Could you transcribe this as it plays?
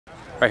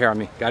Right here on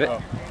me. Got it?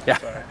 Oh, yeah.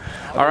 Sorry.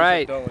 All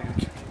right. Don't look at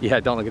the camera. Yeah,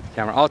 don't look at the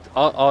camera.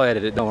 I'll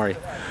edit it. Don't worry.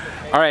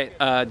 All right.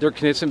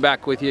 Dirk Knudsen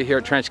back with you here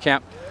at Trench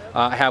Camp.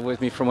 I have with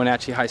me from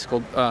Wenatchee High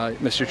School,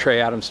 Mr. Trey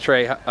Adams.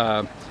 Trey,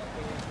 going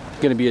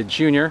to be a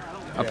junior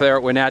up there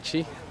at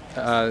Wenatchee,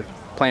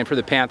 playing for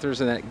the Panthers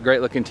and that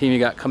great-looking team you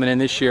got coming in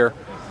this year.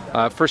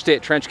 First day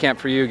at Trench Camp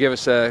for you. Give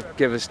us a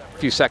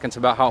few seconds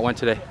about how it went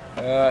today.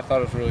 I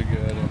thought it was really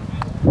good. And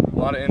a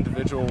lot of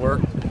individual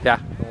work. Yeah.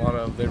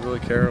 They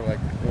really care like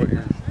what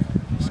your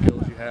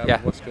skills you have,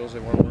 and what skills they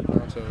want to work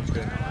on. So it was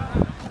good.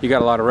 You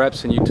got a lot of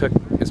reps, and you took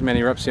as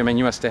many reps. I mean,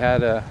 you must have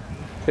had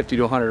 50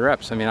 to 100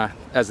 reps. I mean,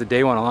 as the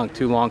day went along,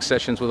 2 long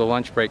sessions with a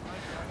lunch break.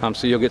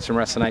 So you'll get some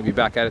rest tonight. Be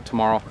back at it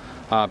tomorrow.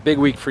 Big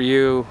week for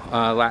you.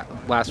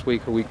 Last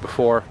week or week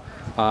before.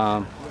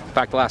 In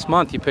fact, last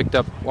month you picked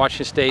up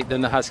Washington State, then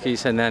the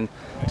Huskies, and then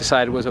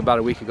decided it was about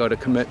a week ago to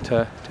commit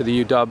to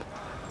the UW.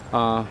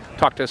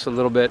 Talk to us a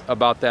little bit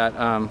about that.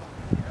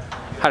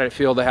 How did it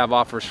feel to have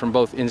offers from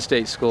both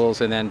in-state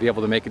schools and then be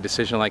able to make a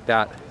decision like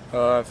that?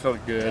 I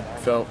felt good.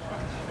 Felt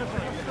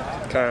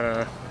kind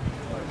of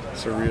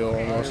surreal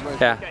almost.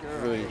 Yeah.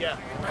 Really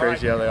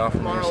crazy how they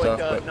offered me and stuff.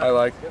 But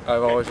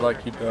I've always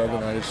liked UW,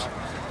 and I just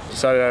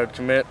decided I would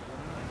commit.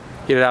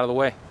 Get it out of the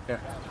way. Yeah.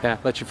 Yeah.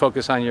 Let you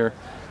focus on your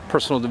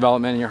personal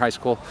development in your high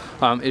school.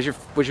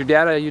 Was your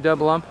dad a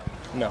UW alum?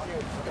 No.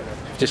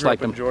 Just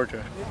like them.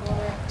 Georgia.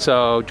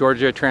 So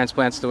Georgia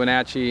transplants to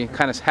Wenatchee,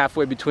 kind of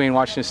halfway between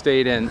Washington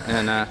State and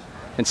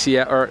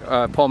Seattle,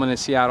 or Pullman and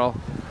Seattle.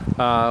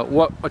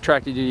 What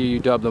attracted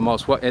you to UW the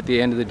most? What at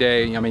the end of the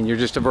day? I mean, you're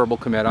just a verbal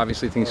commit.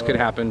 Obviously, things could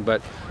happen,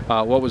 but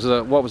what was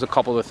a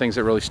couple of the things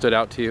that really stood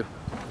out to you?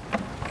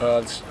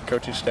 The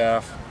coaching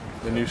staff,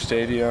 the new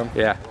stadium.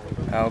 Yeah.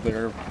 How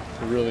they're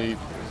really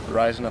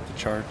rising up the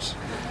charts.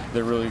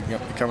 They're really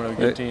becoming a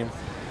good team.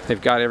 They've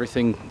got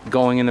everything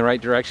going in the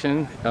right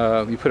direction.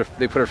 They put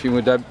a few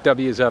more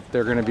W's up.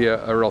 They're going to be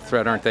a real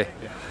threat, aren't they?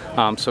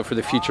 Yeah. So for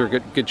the future,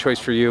 good choice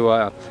for you.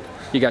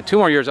 You got 2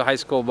 more years of high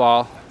school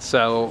ball.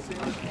 So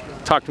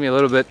talk to me a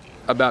little bit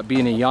about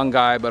being a young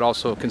guy, but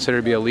also considered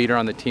to be a leader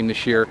on the team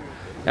this year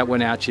at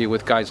Wenatchee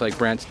with guys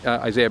like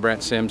Isaiah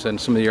Brant Sims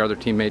and some of your other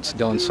teammates,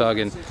 Dylan Sugg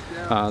and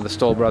the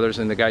Stoll brothers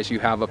and the guys you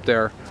have up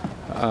there.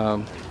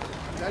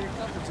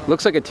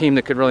 Looks like a team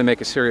that could really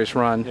make a serious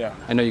run. Yeah.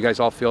 I know you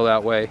guys all feel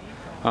that way.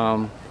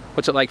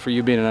 What's it like for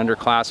you being an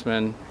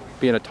underclassman,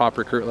 being a top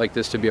recruit like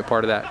this, to be a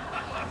part of that?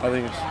 I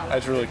think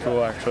it's really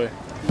cool, actually.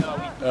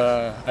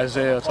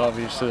 Isaiah's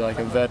obviously like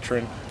a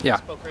veteran. Yeah.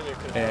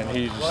 And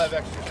he's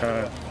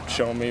kind of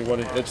shown me what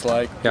it's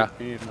like. Yeah.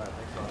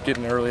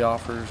 Getting early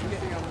offers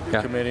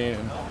and committing,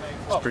 and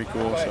it's pretty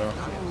cool. So.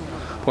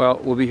 Well,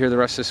 we'll be here the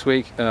rest of this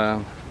week.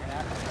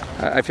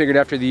 I figured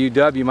after the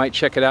UW you might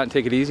check it out and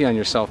take it easy on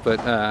yourself,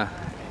 but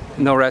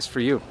no rest for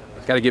you.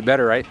 Got to get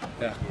better, right?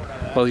 Yeah.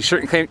 Well, you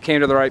certainly came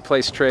to the right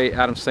place, Trey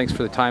Adams. Thanks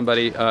for the time,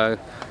 buddy.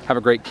 Have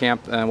a great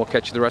camp, and we'll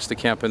catch you the rest of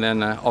the camp, and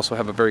then also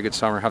have a very good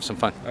summer. Have some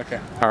fun. Okay.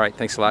 All right.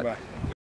 Thanks a lot. Bye.